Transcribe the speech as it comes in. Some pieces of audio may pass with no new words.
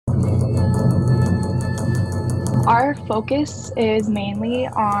Our focus is mainly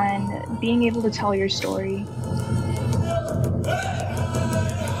on being able to tell your story.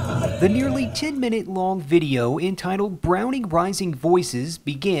 The nearly 10-minute long video entitled Browning Rising Voices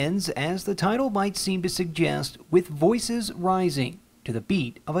begins, as the title might seem to suggest, with voices rising to the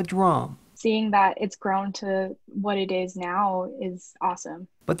beat of a drum. Seeing that it's grown to what it is now is awesome.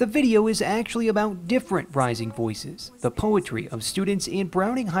 But the video is actually about different rising voices, the poetry of students in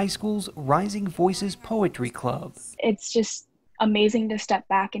Browning High School's Rising Voices Poetry Club. It's just amazing to step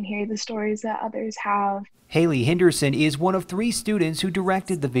back and hear the stories that others have. Haley Henderson is one of 3 students who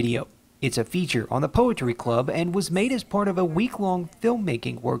directed the video. It's a feature on the Poetry Club and was made as part of a week-long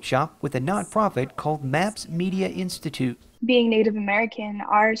filmmaking workshop with a nonprofit called MAPS Media Institute. Being Native American,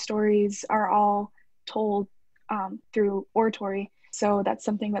 our stories are all told through oratory. So that's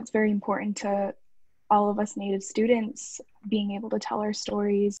something that's very important to all of us Native students, being able to tell our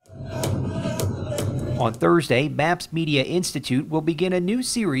stories. On Thursday, MAPS Media Institute will begin a new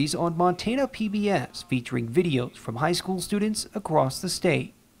series on Montana PBS featuring videos from high school students across the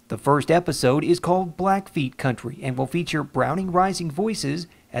state. The first episode is called Blackfeet Country and will feature Browning Rising Voices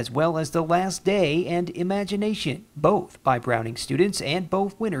as well as The Last Day and Imagination, both by Browning students and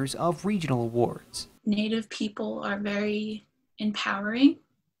both winners of regional awards. Native people are very empowering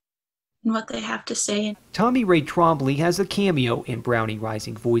in what they have to say. Tommy Ray Trombley has a cameo in Browning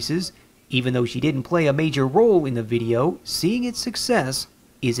Rising Voices. Even though she didn't play a major role in the video, seeing its success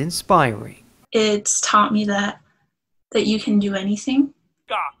is inspiring. It's taught me that you can do anything.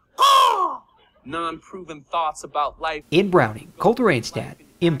 Non-proven thoughts about life. In Browning, Colter Anstad,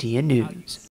 MTN News.